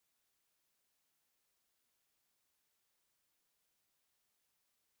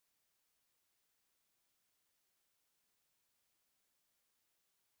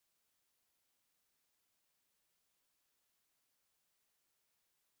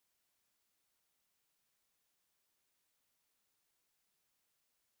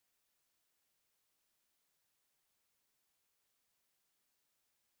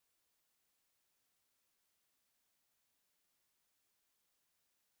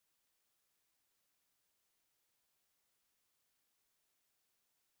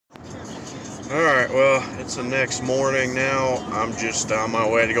Alright, well, it's the next morning now. I'm just on my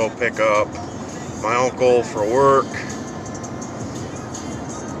way to go pick up my uncle for work.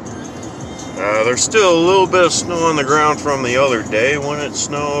 There's still a little bit of snow on the ground from the other day when it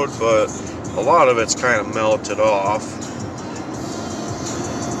snowed, but a lot of it's kind of melted off.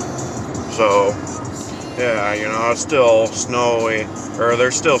 So, yeah, you know, it's still snowy, or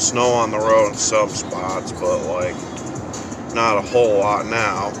there's still snow on the road in some spots, but like, not a whole lot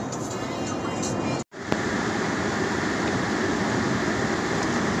now.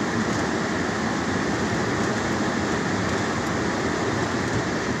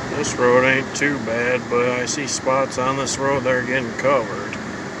 This road ain't too bad, but I see spots on this road that are getting covered.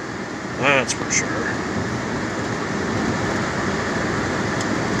 That's for sure.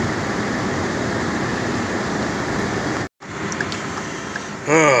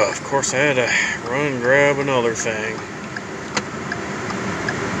 Of course I had to run and grab another thing.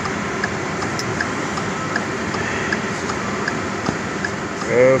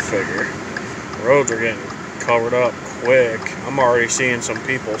 Go figure. Roads are getting covered up quick. I'm already seeing some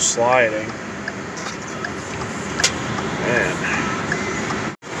people sliding. Man.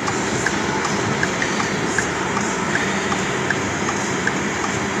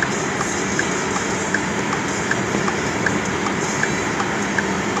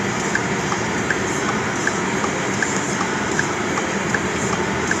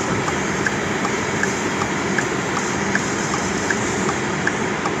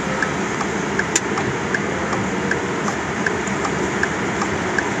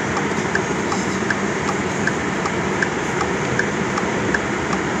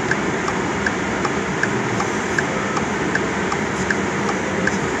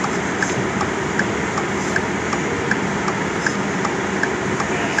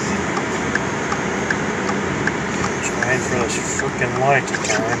 For this freaking light to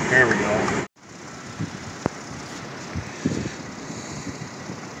turn. Here we go.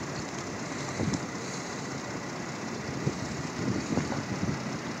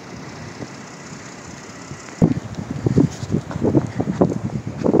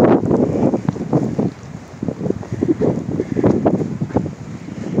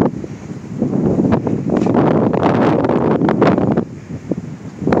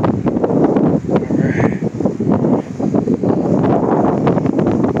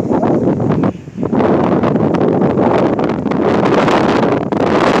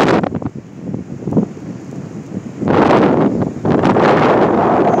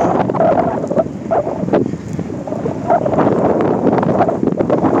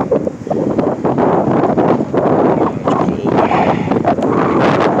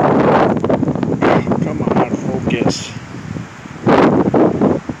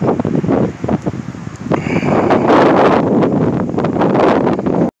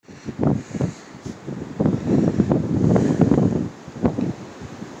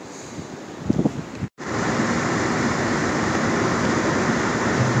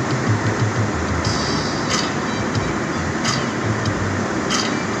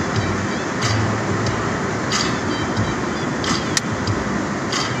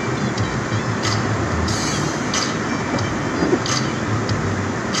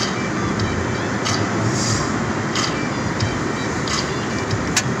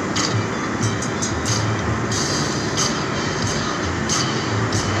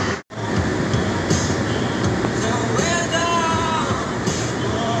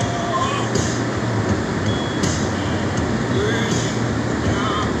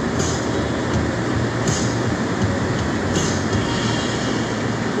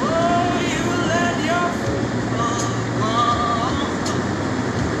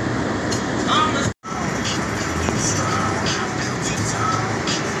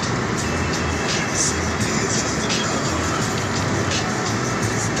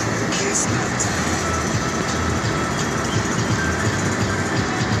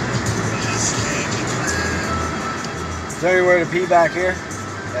 Is there anywhere to pee back here?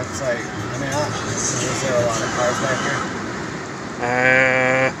 That's like, I mean, is there a lot of cars back here?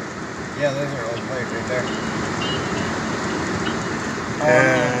 Yeah, those are old plates right there.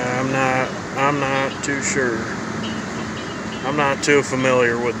 I'm not too sure. I'm not too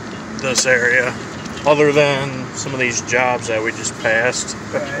familiar with this area, other than some of these jobs that we just passed.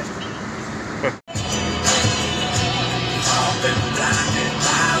 Right.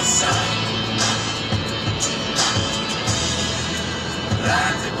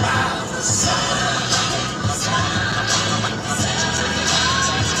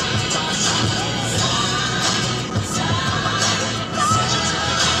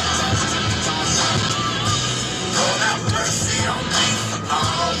 Lord have mercy on me for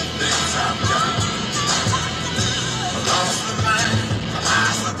all the things I've done.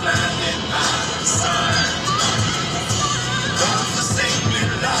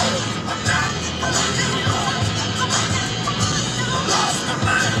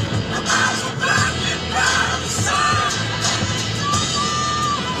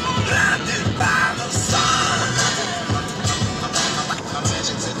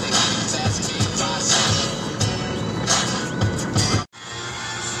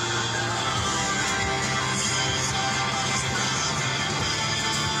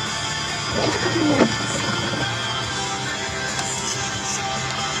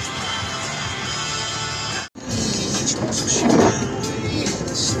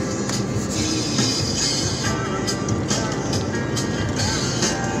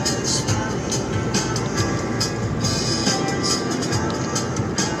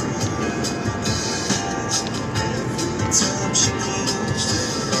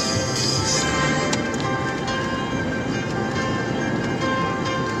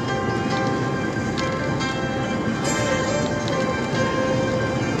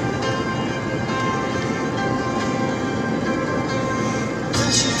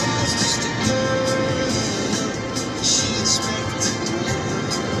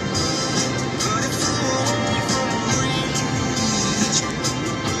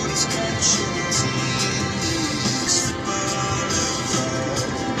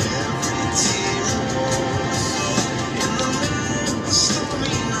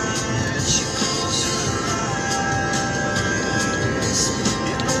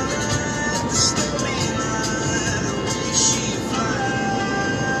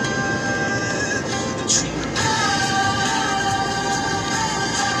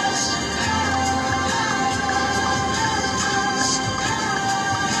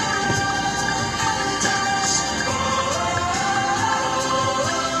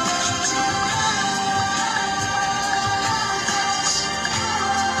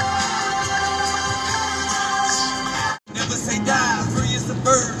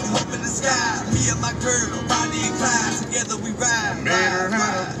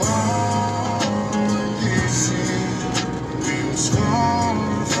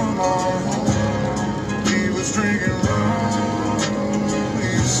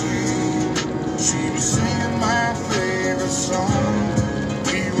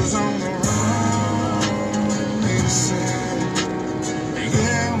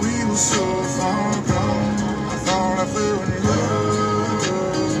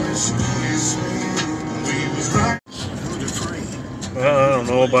 Well, I don't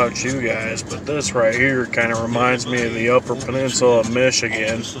know about you guys, but this right here kind of reminds me of the Upper Peninsula of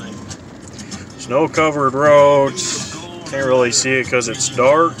Michigan. Snow-covered roads, can't really see it because it's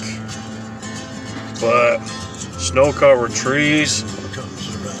dark, but snow-covered trees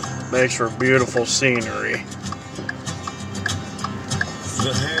makes for beautiful scenery.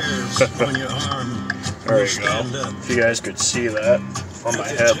 The hairs on your arm. There you go. If you guys could see that from my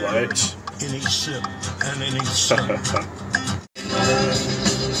headlights. In each sip and in each sun.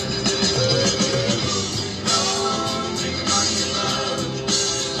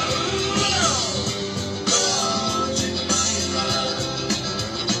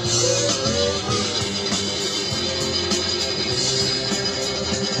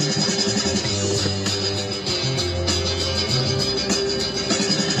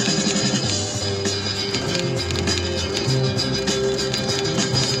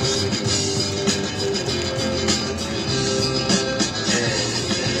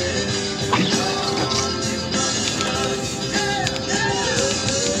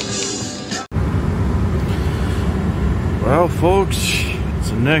 Well, folks, it's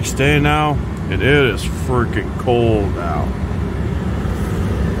the next day now, and it is freaking cold now.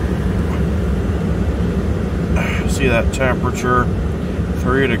 See that temperature?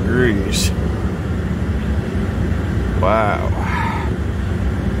 3 degrees. Wow.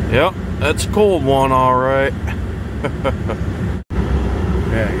 Yep, that's a cold one, all right.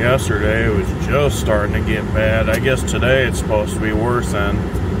 Yeah, yesterday it was just starting to get bad. I guess today it's supposed to be worse than,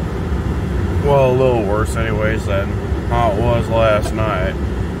 well, a little worse anyways than how it was last night.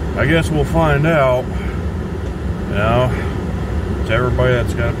 I guess we'll find out. You know, to everybody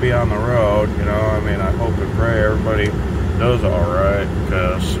that's gonna be on the road, you know, I mean, I hope and pray everybody does alright,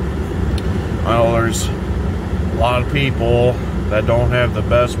 because I know there's a lot of people that don't have the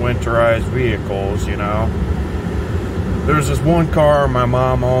best winterized vehicles, you know. There's this one car my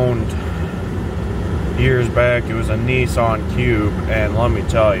mom owned years back. It was a Nissan Cube, and let me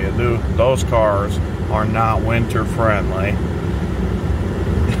tell you, those cars are not winter friendly.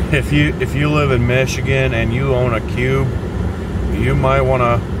 If you live in Michigan and you own a Cube, you might want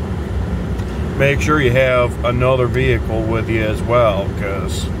to make sure you have another vehicle with you as well,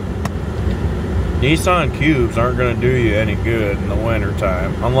 because Nissan Cubes aren't going to do you any good in the winter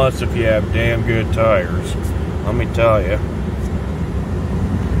time, unless if you have damn good tires. Let me tell you.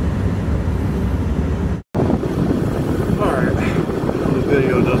 Alright, the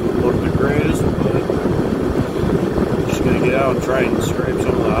video doesn't look the greatest, but I'm just going to get out and try and scrape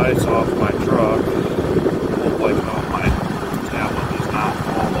some of the ice off my truck. Hopefully my tablet does not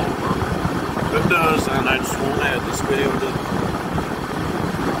fall over. If it does, then I just won't add this video to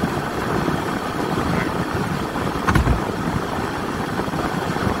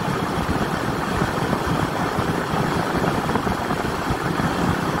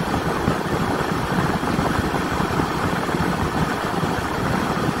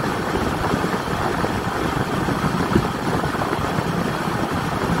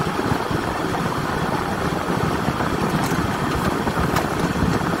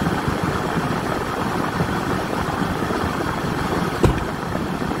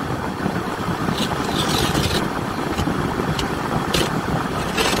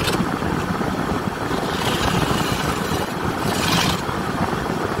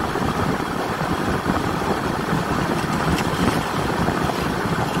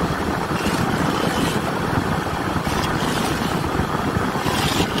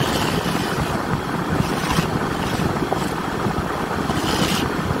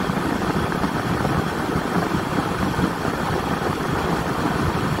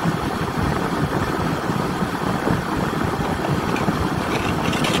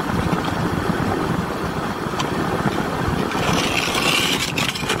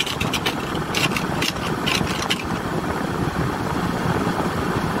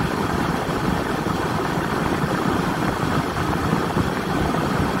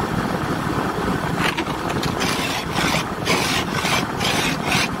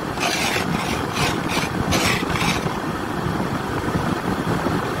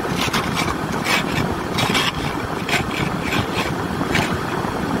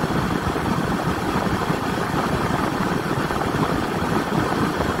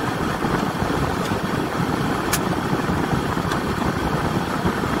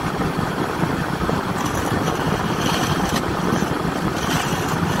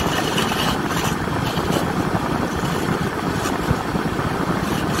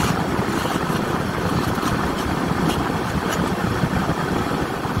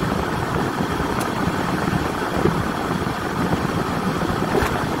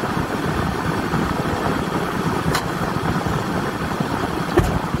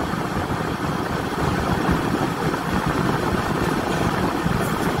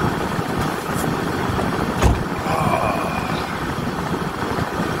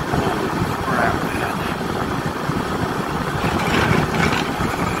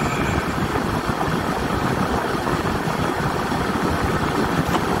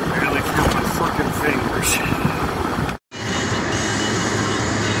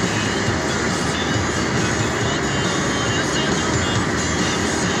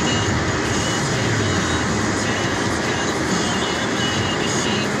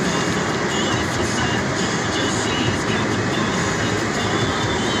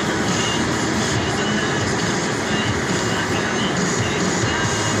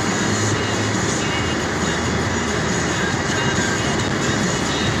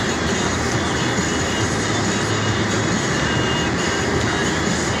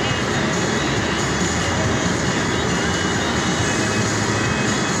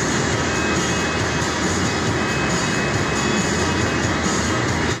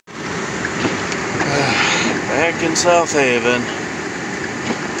South Haven.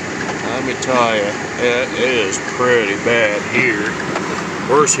 Let me tell you, it is pretty bad here.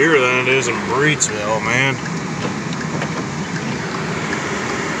 Worse here than it is in Breedsville, man.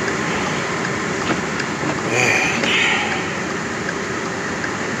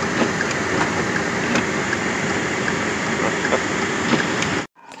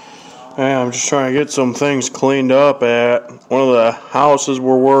 Hey, I'm just trying to get some things cleaned up at one of the houses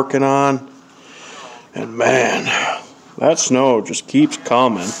we're working on. And man, that snow just keeps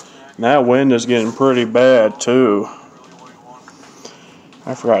coming. And that wind is getting pretty bad too.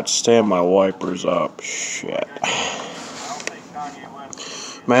 I forgot to stand my wipers up. Shit.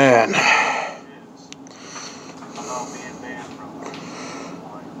 Man.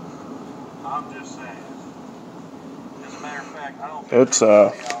 It's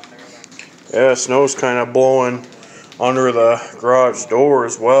yeah, snow's kind of blowing under the garage door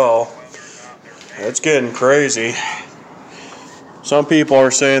as well. It's getting crazy. Some people are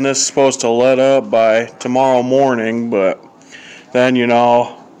saying this is supposed to let up by tomorrow morning, but then, you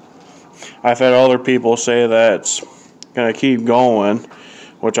know, I've had other people say that it's going to keep going,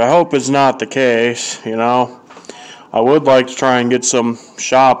 which I hope is not the case, you know. I would like to try and get some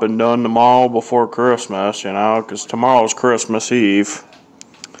shopping done tomorrow before Christmas, you know, because tomorrow's Christmas Eve.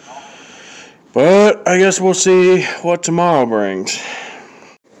 But I guess we'll see what tomorrow brings.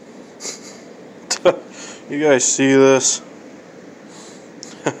 You guys see this?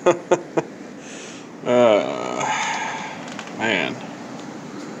 Man.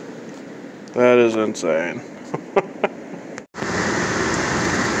 That is insane.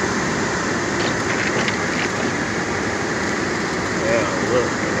 Yeah,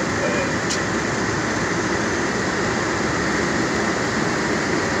 look at that.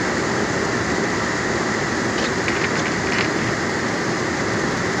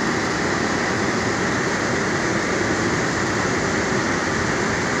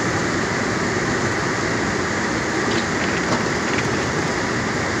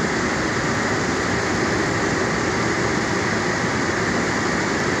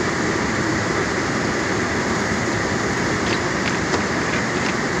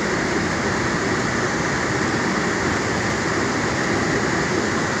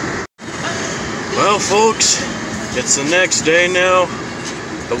 Well, folks, it's the next day now.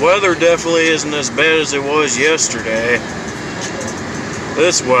 The weather definitely isn't as bad as it was yesterday.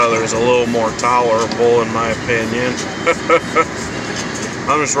 This weather is a little more tolerable in my opinion.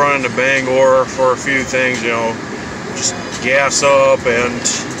 I'm just running to Bangor for a few things, you know, just gas up and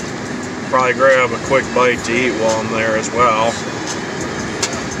probably grab a quick bite to eat while I'm there as well.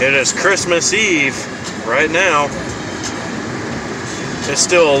 It is Christmas Eve right now. It's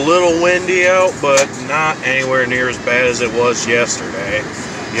still a little windy out, but not anywhere near as bad as it was yesterday.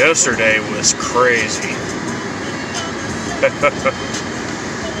 Yesterday was crazy.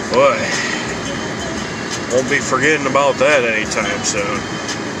 Boy, won't be forgetting about that anytime soon.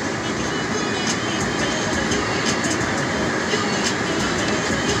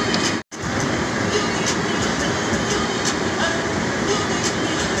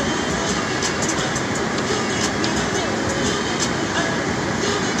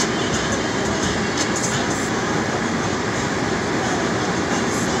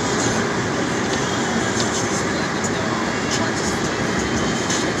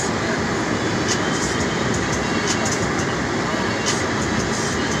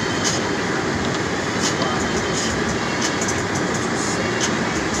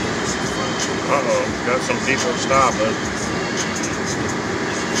 Uh-oh, got some people stopping.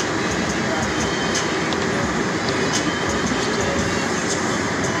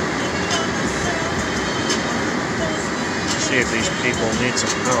 See if these people need some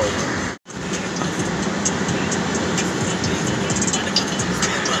help.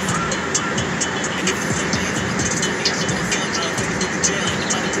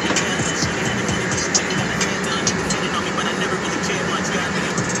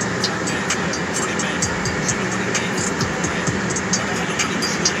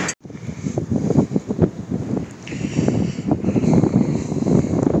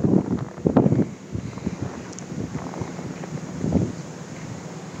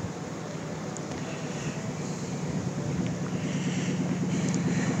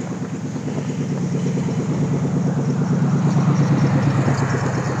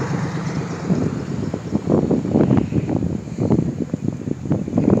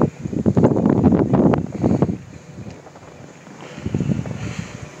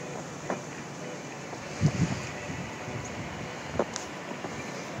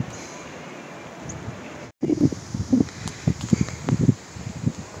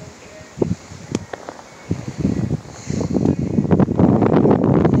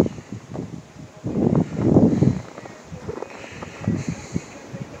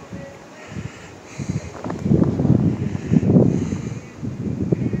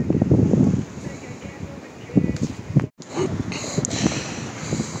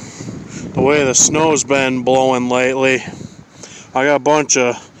 the way the snow's been blowing lately, I got a bunch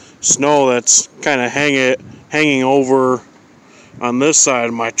of snow that's kind of hanging over on this side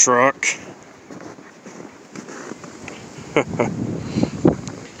of my truck.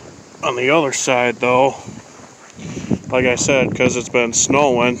 On the other side though, like I said, because it's been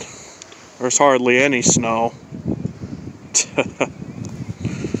snowing, there's hardly any snow.